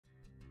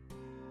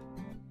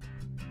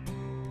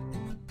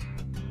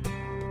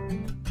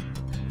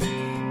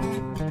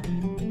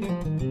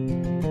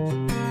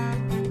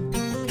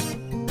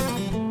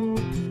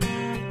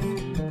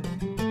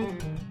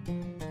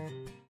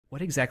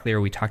What exactly are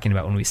we talking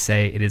about when we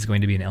say it is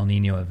going to be an El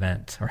Nino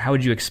event? Or how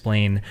would you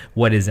explain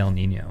what is El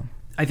Nino?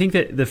 I think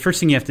that the first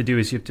thing you have to do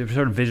is you have to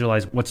sort of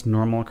visualize what's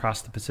normal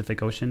across the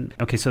Pacific Ocean.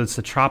 Okay, so it's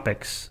the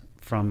tropics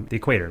from the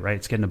equator, right?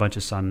 It's getting a bunch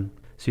of sun.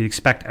 So you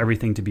expect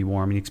everything to be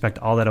warm. You expect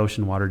all that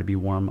ocean water to be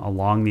warm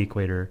along the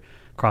equator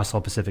across the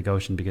whole Pacific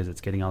Ocean because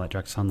it's getting all that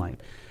direct sunlight.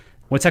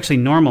 What's actually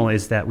normal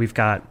is that we've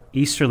got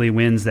easterly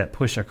winds that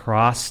push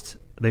across.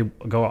 They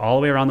go all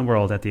the way around the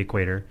world at the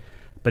equator.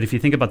 But if you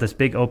think about this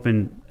big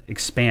open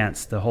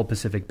expanse, the whole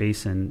Pacific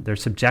Basin, they're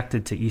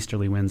subjected to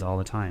easterly winds all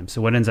the time. So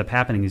what ends up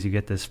happening is you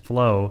get this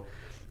flow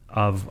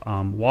of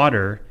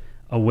water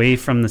away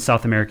from the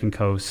South American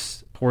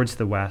coast towards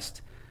the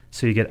west.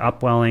 So you get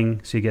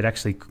upwelling, so you get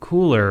actually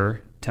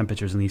cooler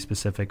temperatures in the East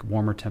Pacific,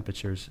 warmer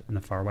temperatures in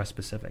the far West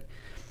Pacific.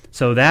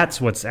 So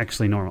that's what's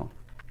actually normal.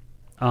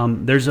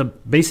 There's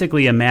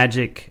basically a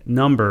magic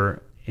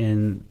number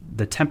in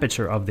the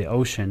temperature of the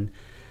ocean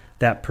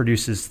that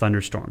produces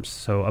thunderstorms.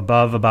 So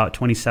above about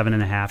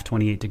 27.5,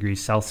 28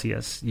 degrees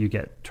Celsius, you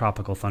get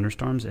tropical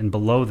thunderstorms, and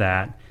below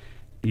that,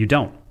 you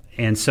don't.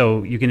 And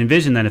so you can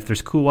envision that if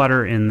there's cool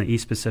water in the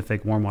East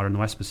Pacific, warm water in the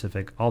West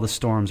Pacific, all the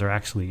storms are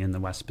actually in the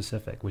West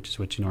Pacific, which is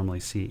what you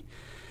normally see.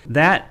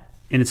 That,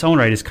 in its own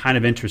right, is kind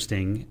of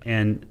interesting,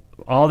 and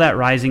all that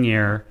rising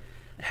air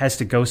has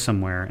to go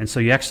somewhere. And so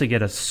you actually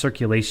get a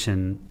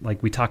circulation,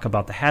 like we talk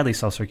about the Hadley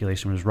cell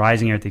circulation, which is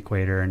rising air at the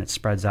equator, and it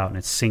spreads out and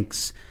it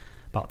sinks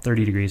about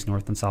 30 degrees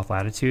north and south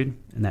latitude,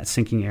 and that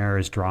sinking air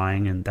is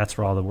drying, and that's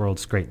where all the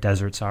world's great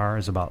deserts are,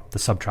 is about the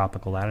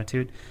subtropical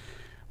latitude.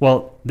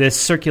 Well, this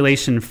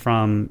circulation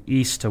from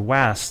east to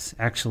west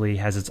actually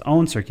has its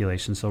own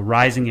circulation. So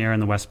rising air in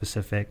the West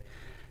Pacific,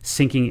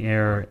 sinking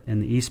air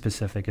in the East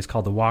Pacific is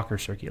called the Walker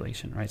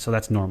circulation, right? So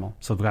that's normal.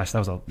 So gosh, that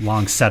was a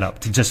long setup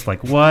to just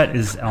like, what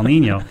is El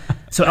Nino?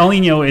 So El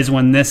Nino is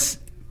when this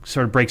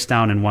sort of breaks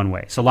down in one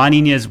way. So La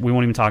Nina is, we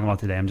won't even talk about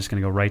today. I'm just going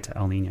to go right to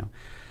El Nino.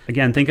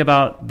 Again, think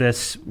about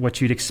this. What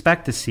you'd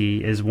expect to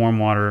see is warm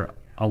water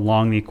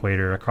along the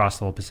equator across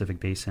the whole Pacific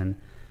Basin.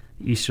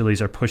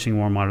 Easterlies are pushing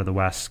warm water to the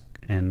west,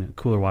 and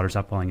cooler waters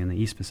upwelling in the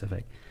East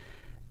Pacific.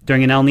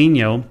 During an El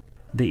Nino,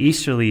 the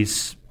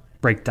easterlies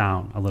break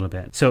down a little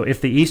bit. So if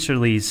the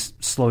easterlies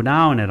slow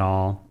down at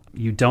all,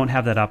 you don't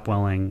have that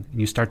upwelling, and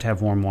you start to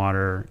have warm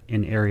water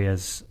in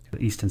areas, the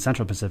East and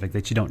Central Pacific,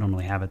 that you don't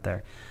normally have it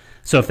there.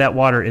 So if that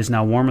water is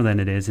now warmer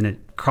than it is, and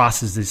it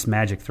crosses this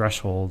magic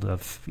threshold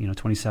of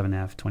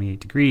 27.5, 28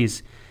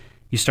 degrees,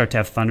 you start to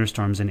have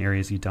thunderstorms in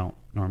areas you don't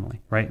normally,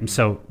 right? And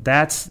so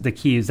that's the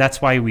key.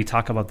 That's why we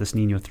talk about this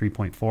Nino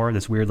 3.4,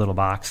 this weird little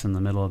box in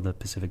the middle of the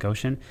Pacific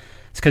Ocean.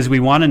 It's because we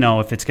want to know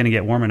if it's going to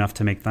get warm enough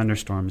to make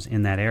thunderstorms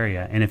in that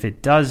area. And if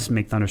it does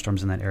make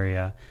thunderstorms in that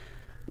area,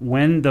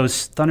 when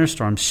those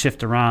thunderstorms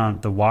shift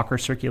around, the Walker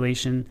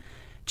circulation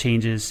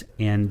changes,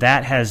 and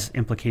that has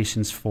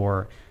implications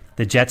for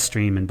the jet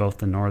stream in both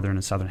the northern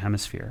and southern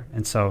hemisphere.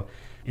 And so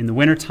in the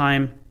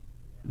wintertime,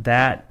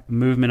 that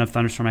movement of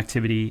thunderstorm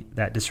activity,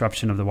 that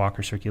disruption of the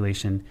Walker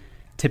circulation,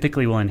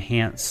 typically will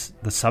enhance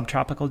the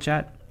subtropical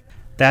jet.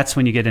 That's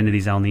when you get into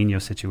these El Nino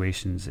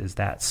situations, is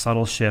that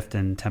subtle shift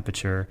in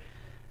temperature,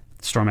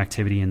 storm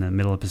activity in the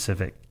middle of the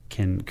Pacific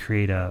can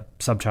create a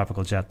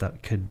subtropical jet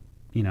that could,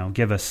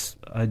 give us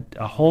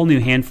a whole new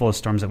handful of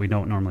storms that we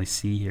don't normally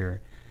see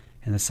here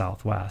in the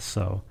Southwest.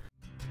 So